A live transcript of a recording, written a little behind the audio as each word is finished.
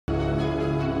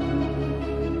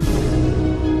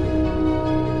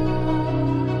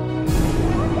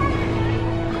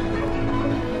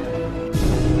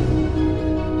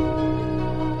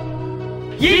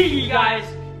Yee guys,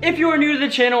 if you are new to the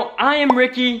channel, I am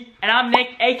Ricky. And I'm Nick,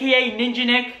 aka Ninja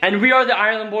Nick. And we are the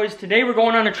Ireland Boys. Today we're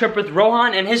going on a trip with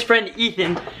Rohan and his friend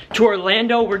Ethan to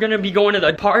Orlando. We're gonna be going to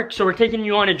the park, so we're taking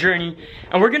you on a journey.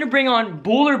 And we're gonna bring on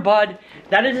Booler Bud.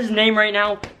 That is his name right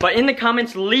now. But in the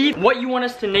comments, leave what you want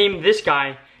us to name this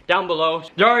guy down below.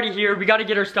 They're already here. We gotta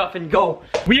get our stuff and go.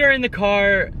 We are in the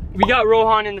car. We got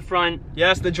Rohan in the front.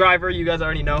 Yes, the driver, you guys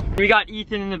already know. We got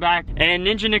Ethan in the back and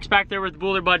Ninja Nick's back there with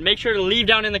Booler Bud. Make sure to leave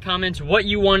down in the comments what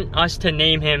you want us to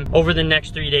name him over the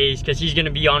next 3 days, because he's gonna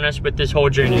be on us with this whole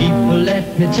journey. People,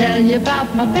 let me tell you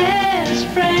about my best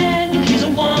friend. He's a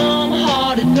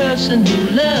warm-hearted person who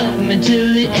loved me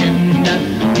till the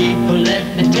end. People,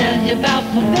 let me tell you about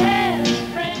my best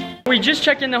friend. We just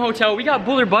checked in the hotel. We got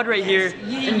Booler Bud right here.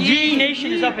 And Yee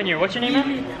Nation is up in here. What's your name,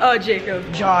 man?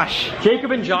 Jacob. Josh.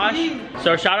 Jacob and Josh.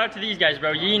 So shout out to these guys,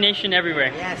 bro. Yee Nation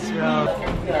everywhere. Yes, bro.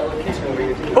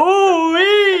 Ooh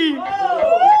wee!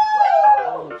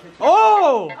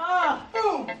 Oh!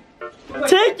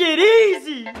 Take it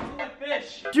easy!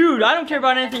 Dude, I don't care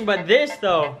about anything but this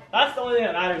though. That's the only thing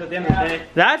that matters at the end of the day.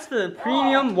 That's the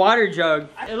premium water jug.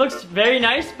 It looks very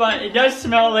nice, but it does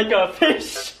smell like a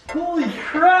fish. Holy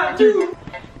crap, dude!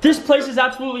 This place is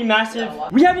absolutely massive.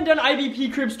 We haven't done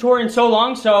IBP Cribs tour in so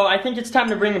long, so I think it's time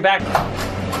to bring it back.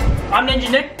 I'm Ninja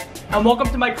Nick, and welcome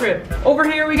to my crib. Over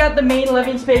here, we got the main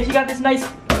living space. You got this nice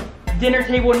dinner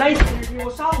table,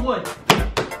 solid wood.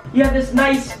 You have this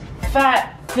nice,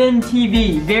 fat, thin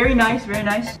TV. Very nice, very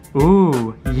nice.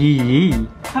 Ooh, yee.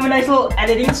 Have a nice little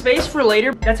editing space for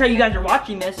later. That's how you guys are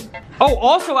watching this. Oh,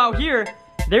 also out here,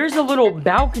 there's a little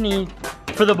balcony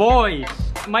for the boys.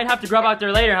 Might have to grub out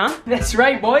there later, huh? That's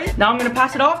right, boys. Now I'm gonna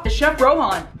pass it off to Chef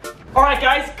Rohan. All right,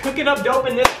 guys, cooking up dope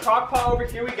in this crock pot over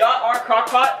here. We got our crock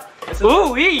pot.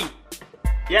 Ooh, wee.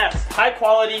 Yes, high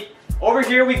quality. Over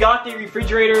here, we got the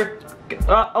refrigerator.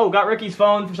 Oh, got Ricky's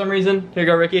phone for some reason. Here you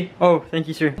go, Ricky. Oh, thank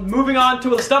you, sir. Moving on to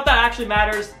the stuff that actually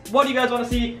matters. What do you guys want to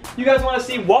see? You guys want to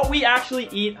see what we actually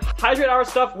eat. Hydrate our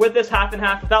stuff with this half and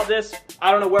half. Without this,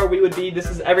 I don't know where we would be. This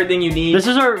is everything you need. This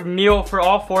is our meal for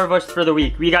all 4 of us for the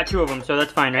week. We got 2 of them, so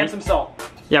that's fine, right? And some salt.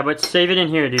 Yeah, but save it in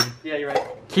here, dude. Yeah, you're right.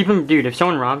 Keep them, dude. If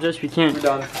someone robs us, we can't. We're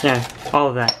done. Yeah, all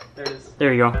of that. There it is.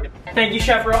 There you go. Thank you,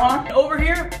 Chef Rohan. Over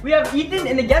here, we have Ethan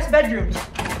in the guest bedroom.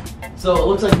 So it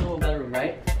looks like a normal bedroom,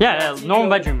 right? Yeah, normal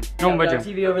bedroom. Normal We got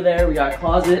bedroom. TV over there, we got a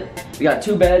closet, we got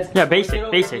 2 beds. Yeah, basic,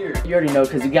 Over basic. here, you already know,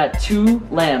 because we got 2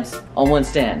 lamps on 1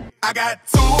 stand. I got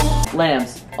 2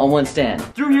 lamps on 1 stand.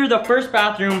 Through here, the first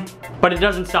bathroom, but it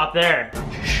doesn't stop there.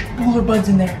 Shh, Booler Bud's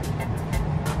in there.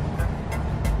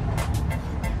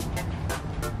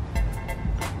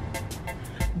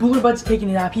 Booler Bud's taking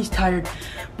a nap, he's tired.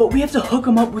 But we have to hook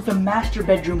him up with a master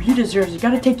bedroom. He deserves it. You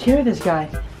gotta take care of this guy.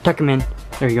 Tuck him in.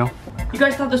 There you go. You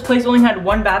guys thought this place only had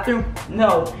 1 bathroom?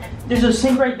 No. There's a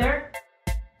sink right there.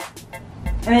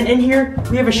 And then in here,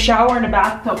 we have a shower and a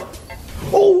bathtub.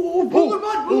 Oh, Booler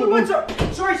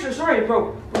Bud, sorry, sir, sorry,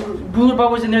 bro. Booler Bud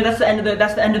was in there. That's the end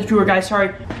of the tour, guys.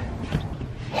 Sorry.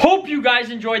 Hope you guys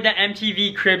enjoyed the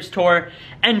MTV Cribs tour.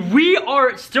 And we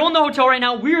are still in the hotel right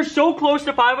now. We are so close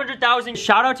to 500,000.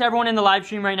 Shout out to everyone in the live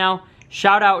stream right now.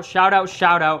 Shout out, shout out,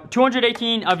 shout out.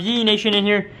 218 of Yee Nation in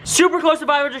here. Super close to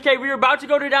 500K. We are about to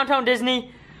go to downtown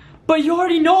Disney. But you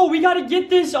already know, we gotta get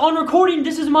this on recording.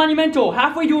 This is monumental.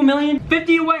 Halfway to 1 million.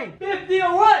 50 away. 50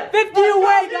 away. 50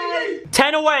 away, guys.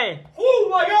 10 away. Oh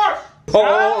my gosh.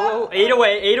 Oh, 8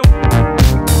 away, 8 away.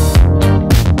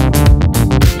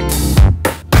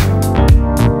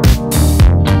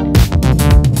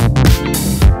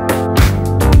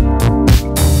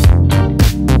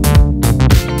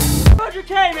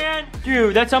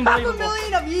 Dude, that's unbelievable.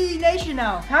 500,000 of Yee Nation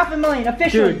now. 500,000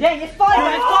 officially. Dude. Dang, it's flying.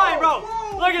 Dude, it's flying, bro.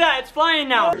 Look at that, it's flying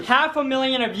now.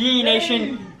 500,000 of Yee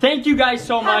Nation. Thank you guys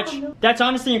so much. That's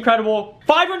honestly incredible.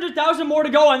 500,000 more to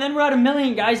go, and then we're at 1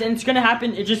 million, guys, and it's gonna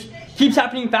happen. It just keeps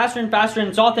happening faster and faster, and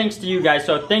it's all thanks to you guys.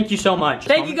 So thank you so much.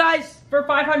 Thank you guys for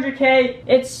 500K.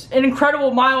 It's an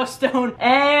incredible milestone,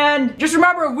 and just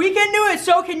remember, if we can do it,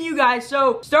 so can you guys.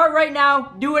 So start right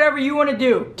now. Do whatever you want to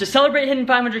do. To celebrate hitting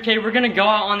 500K, we're gonna go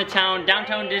out on the town,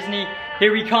 downtown Disney.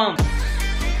 Here we come.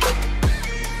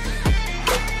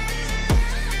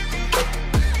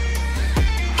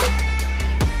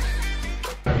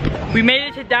 We made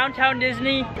it to downtown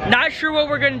Disney. Not sure what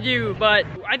we're gonna do, but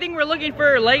I think we're looking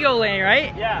for Legoland,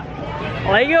 right? Yeah.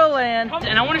 Legoland.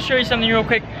 And I wanna show you something real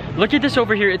quick. Look at this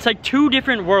over here. It's like 2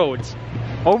 different worlds.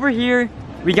 Over here,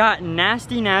 we got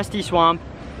Nasty Nasty Swamp.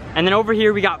 And then over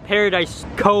here, we got Paradise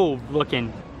Cove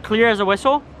looking. Clear as a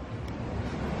whistle.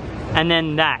 And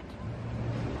then that.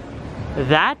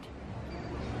 That.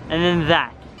 And then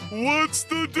that. What's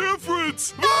the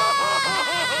difference?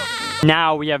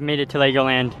 Now we have made it to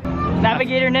Legoland.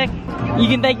 Navigator Nick, you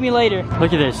can thank me later.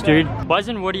 Look at this, dude. Buzz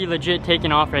and Woody legit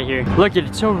taking off right here. Look at it,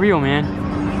 it's so real, man.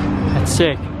 That's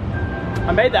sick.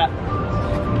 I made that.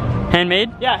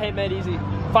 Handmade? Yeah, handmade, easy.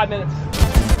 5 minutes.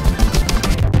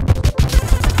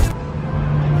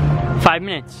 5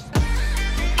 minutes.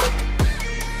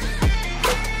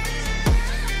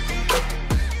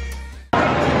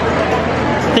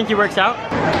 Think he works out?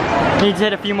 Needs to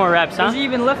hit a few more reps, huh? Does he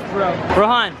even lift, bro?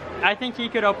 Rohan, I think he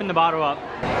could open the bottle up.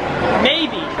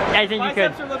 Maybe. I think he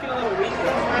could. Biceps are looking a little weak.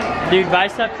 Dude,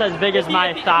 biceps as big as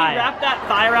my thigh. Wrap that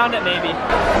thigh around it, maybe.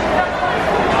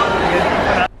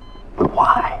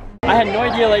 Why? I had no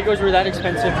idea Legos were that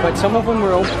expensive, but some of them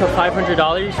were open for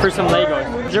 $500 for some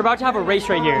Legos. They're about to have a race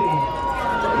right here.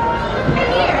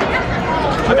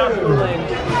 I got blue lane.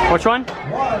 Which one?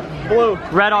 Blue.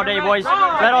 Red all day, boys.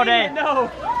 Red all day. No.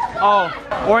 Oh,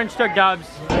 orange took dubs.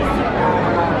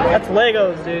 That's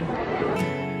Legos, dude.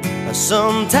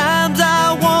 Sometimes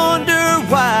I wonder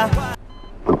why.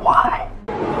 Why?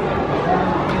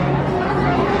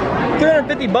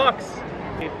 350 bucks.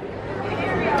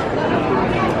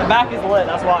 The back is lit,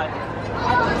 that's why.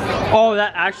 Oh,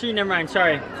 that actually, never mind,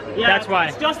 sorry. Yeah, that's why.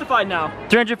 It's justified now.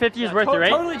 350 is worth it, right?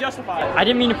 Totally justified. I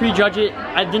didn't mean to prejudge it.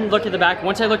 I didn't look at the back.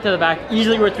 Once I looked at the back,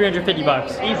 easily worth 350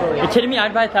 bucks. Easily. You're kidding me?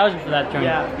 I'd buy 1,000 for that joint.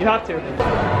 Yeah, you have to.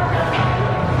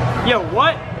 Yo,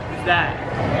 what is that?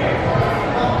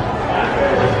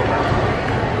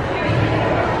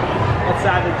 That's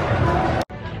savage.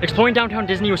 Exploring downtown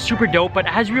Disney was super dope, but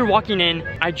as we were walking in,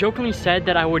 I jokingly said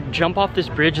that I would jump off this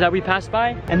bridge that we passed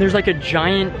by, and there's like a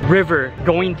giant river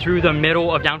going through the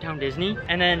middle of downtown Disney.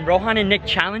 And then Rohan and Nick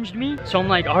challenged me, so I'm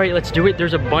like, all right, let's do it.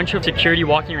 There's a bunch of security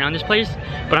walking around this place,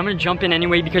 but I'm gonna jump in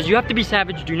anyway because you have to be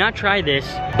savage. Do not try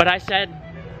this. But I said,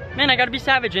 man, I gotta be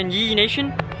savage, and Yee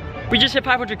Nation, we just hit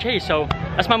 500K, so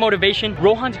that's my motivation.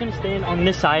 Rohan's gonna stand on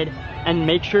this side and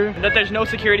make sure that there's no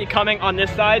security coming on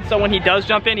this side, so when he does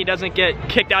jump in, he doesn't get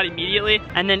kicked out immediately.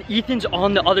 And then Ethan's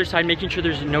on the other side, making sure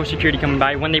there's no security coming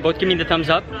by. When they both give me the thumbs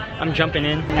up, I'm jumping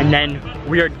in, and then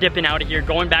we are dipping out of here,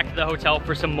 going back to the hotel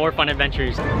for some more fun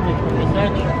adventures.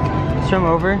 Swim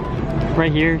over,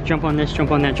 right here, jump on this,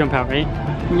 jump on that, jump out, right?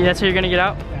 Yeah, that's how you're gonna get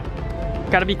out?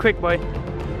 Gotta be quick, boy.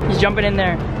 He's jumping in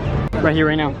there. Right here,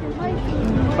 right now.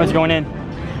 What's going in?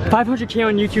 500K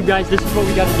on YouTube, guys. This is what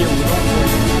we gotta do.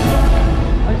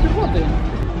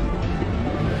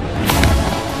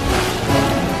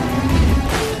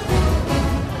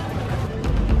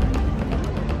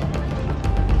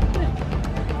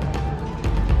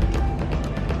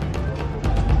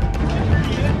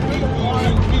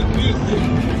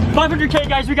 $500K,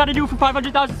 guys. We gotta do it for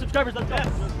 500,000 subscribers. Let's go.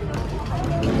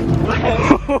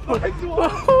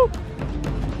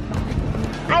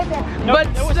 But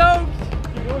so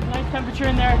it was nice temperature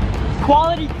in there.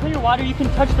 Quality clear water. You can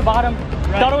touch the bottom.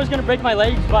 Right. Thought it was gonna break my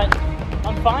legs, but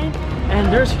I'm fine.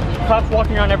 And there's cops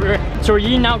walking around everywhere. So we're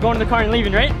eating out, going to the car and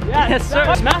leaving, right? Yeah. Yes,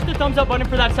 sir. Smash the thumbs up button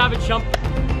for that savage jump.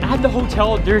 At the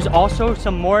hotel, there's also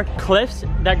some more cliffs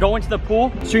that go into the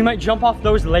pool, so we might jump off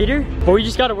those later. But we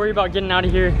just gotta worry about getting out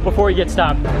of here before we get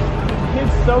stopped.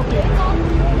 it's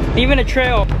soaking. Even a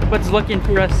trail, what's looking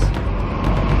for us.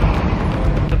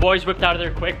 The boys whipped out of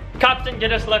there quick. Cops didn't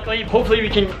get us, luckily. Hopefully we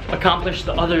can accomplish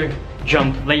the other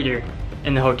jump later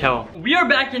in the hotel. We are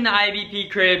back in the IBP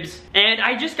cribs, and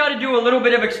I just got to do a little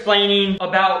bit of explaining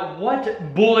about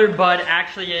what Buller Bud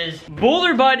actually is.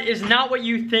 Buller Bud is not what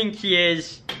you think he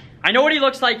is. I know what he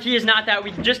looks like. He is not that.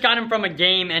 We just got him from a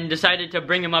game and decided to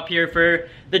bring him up here for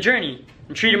the journey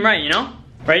and treat him right, you know?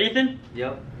 Right, Ethan?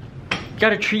 Yep.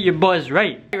 Gotta treat your buzz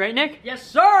right. Right, Nick? Yes,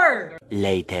 sir!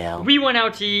 Later. We went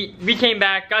out to eat, we came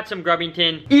back, got some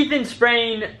Grubbington. Ethan's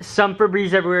spraying some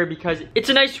Febreze everywhere because it's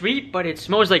a nice sweet, but it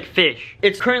smells like fish.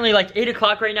 It's currently like 8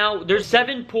 o'clock right now. There's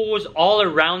 7 pools all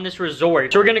around this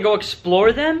resort. So we're gonna go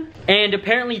explore them, and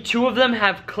apparently 2 of them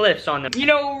have cliffs on them. You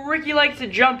know, Ricky likes to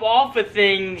jump off of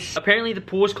things. Apparently the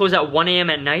pools close at 1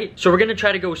 a.m. at night, so we're gonna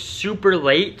try to go super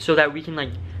late so that we can like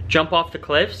jump off the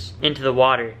cliffs into the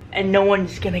water. And no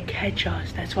one's gonna catch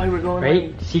us. That's why we're going Right?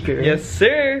 late. Secret, right? Yes,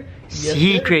 sir.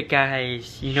 Secret,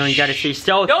 guys. You know, you gotta stay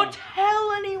stealthy. Don't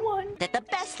tell anyone. That the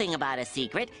best thing about a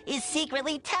secret is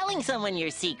secretly telling someone your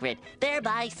secret,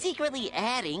 thereby secretly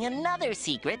adding another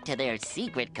secret to their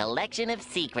secret collection of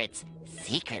secrets.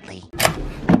 Secretly.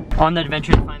 On the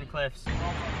adventure to find the cliffs.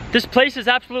 This place is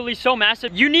absolutely so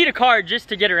massive. You need a car just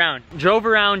to get around. Drove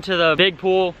around to the big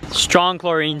pool. Strong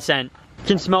chlorine scent.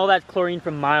 Can smell that chlorine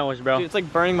from miles, bro. Dude, it's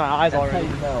like burning my eyes already.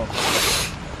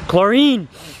 Chlorine!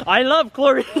 I love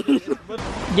chlorine!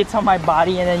 Gets on my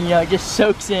body and then, you know, it just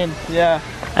soaks in. Yeah.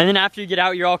 And then after you get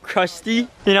out, you're all crusty,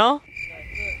 you know?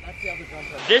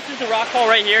 this is the rock fall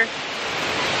right here.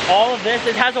 All of this,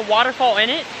 it has a waterfall in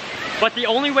it, but the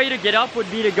only way to get up would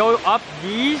be to go up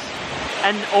these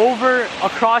and over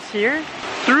across here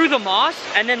through the moss,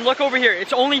 and then look over here.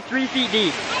 It's only 3 feet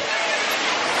deep.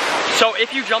 So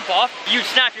if you jump off, you'd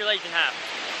snap your legs in half.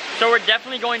 So we're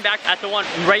definitely going back at the one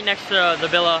right next to the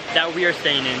villa that we are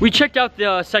staying in. We checked out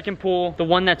the second pool, the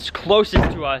one that's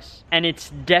closest to us, and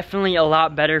it's definitely a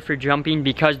lot better for jumping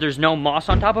because there's no moss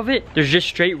on top of it. There's just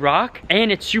straight rock,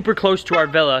 and it's super close to our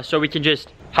villa, so we can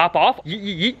just hop off, yeet,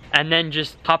 yeet, yeet, and then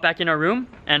just hop back in our room,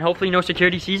 and hopefully no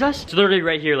security sees us. It's literally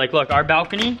right here. Like, look, our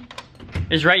balcony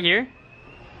is right here,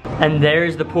 and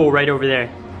there's the pool right over there.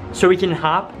 So we can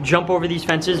hop, jump over these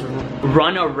fences,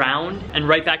 run around, and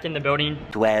right back in the building.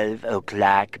 12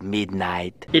 o'clock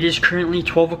midnight. It is currently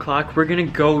 12 o'clock. We're gonna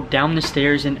go down the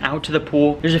stairs and out to the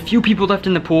pool. There's a few people left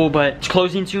in the pool, but it's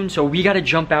closing soon, so we gotta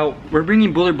jump out. We're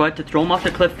bringing Buller Bud to throw him off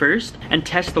the cliff first and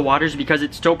test the waters because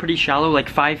it's still pretty shallow, like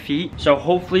 5 feet. So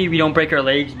hopefully we don't break our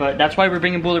legs, but that's why we're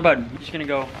bringing Buller Bud. We're just gonna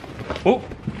go, whoop.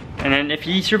 And then if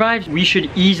he survives, we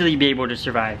should easily be able to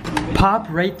survive. Pop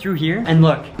right through here and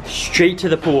look, straight to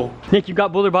the pool. Nick, you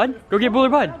got Buller Bud? Go get Buller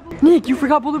Bud. Nick, you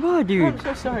forgot Buller Bud, dude. Oh, I'm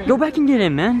so sorry. Go back and get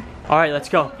him, man. All right, let's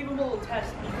go. Give him a little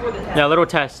test before the test. Yeah, a little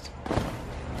test.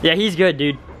 Yeah, he's good,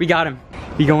 dude. We got him.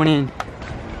 We going in.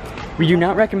 We do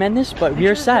not recommend this, but we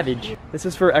are savage. This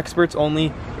is for experts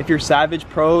only. If you're savage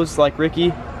pros like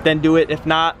Ricky, then do it. If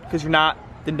not, because you're not,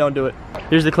 then don't do it.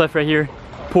 Here's the cliff right here,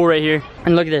 pool right here.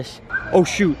 And look at this. Oh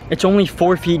shoot, it's only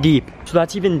 4 feet deep. So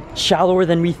that's even shallower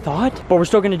than we thought, but we're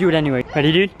still gonna do it anyway.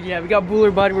 Ready, dude? Yeah, we got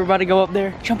Buller Bud. We're about to go up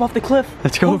there. Jump off the cliff.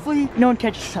 Let's go. Hopefully no one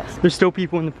catches us. There's still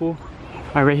people in the pool.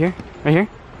 All right, right here, right here.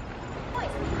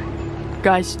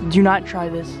 Guys, do not try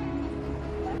this.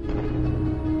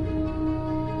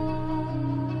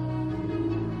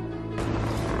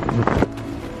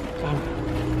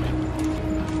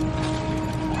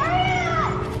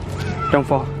 Don't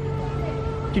fall.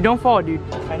 Dude, don't fall, dude.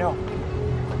 I know.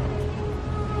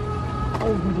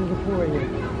 Oh, there's a pool right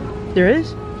here. There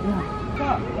is?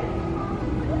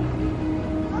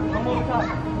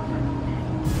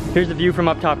 Here's the view from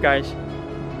up top, guys.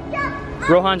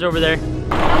 Rohan's over there.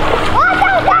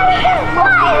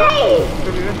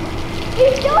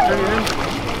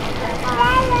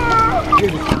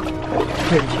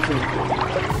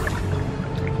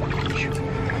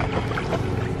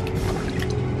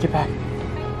 Get back.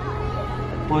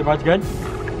 Buller Bud's good?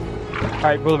 All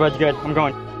right, Buller Bud's good. I'm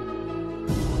going.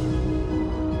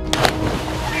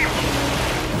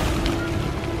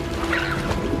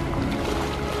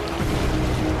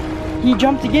 He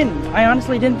jumped again. I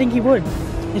honestly didn't think he would.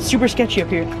 It's super sketchy up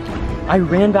here. I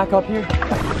ran back up here.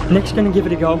 Nick's gonna give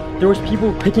it a go. There was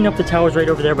people picking up the towels right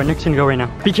over there, but Nick's gonna go right now.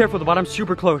 Be careful, the bottom's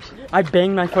super close. I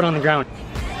banged my foot on the ground.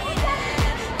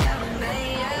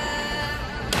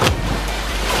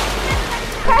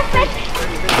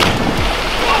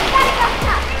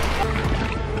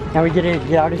 Now we gotta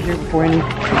get out of here before any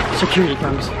security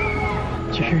comes.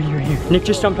 Security right here. Nick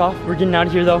just jumped off. We're getting out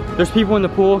of here though. There's people in the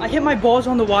pool. I hit my balls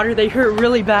on the water. They hurt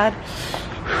really bad.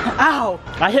 Ow!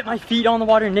 I hit my feet on the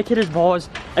water. Nick hit his balls.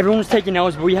 Everyone was taking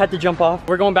L's, but we had to jump off.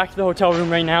 We're going back to the hotel room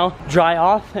right now, dry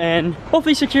off, and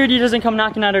hopefully security doesn't come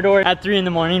knocking at our door at 3 in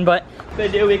the morning, but If they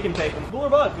do, we can take him. Buller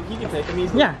Bud, he can take him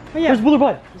easily. yeah. Where's Buller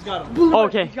Bud? He's got him. Buller Bud.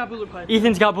 Okay. He's got Buller Bud.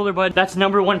 Ethan's got Buller Bud. That's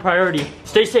 #1 priority.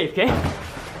 Stay safe, okay?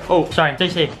 Oh, sorry. Stay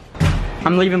safe.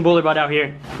 I'm leaving Buller Bud out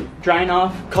here. Drying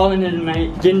off, calling it a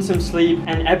night, getting some sleep,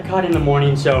 and Epcot in the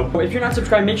morning. So if you're not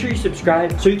subscribed, make sure you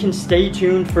subscribe so you can stay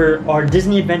tuned for our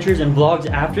Disney adventures and vlogs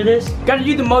after this. Gotta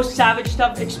do the most savage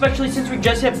stuff, especially since we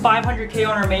just hit 500K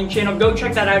on our main channel. Go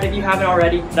check that out if you haven't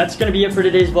already. That's gonna be it for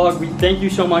today's vlog. We thank you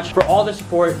so much for all the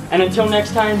support. And until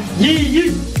next time, yee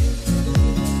yee!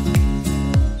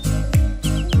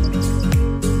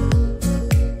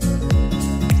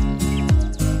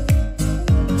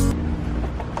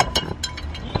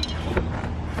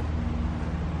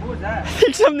 I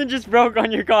think something just broke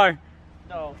on your car.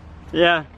 No. Yeah.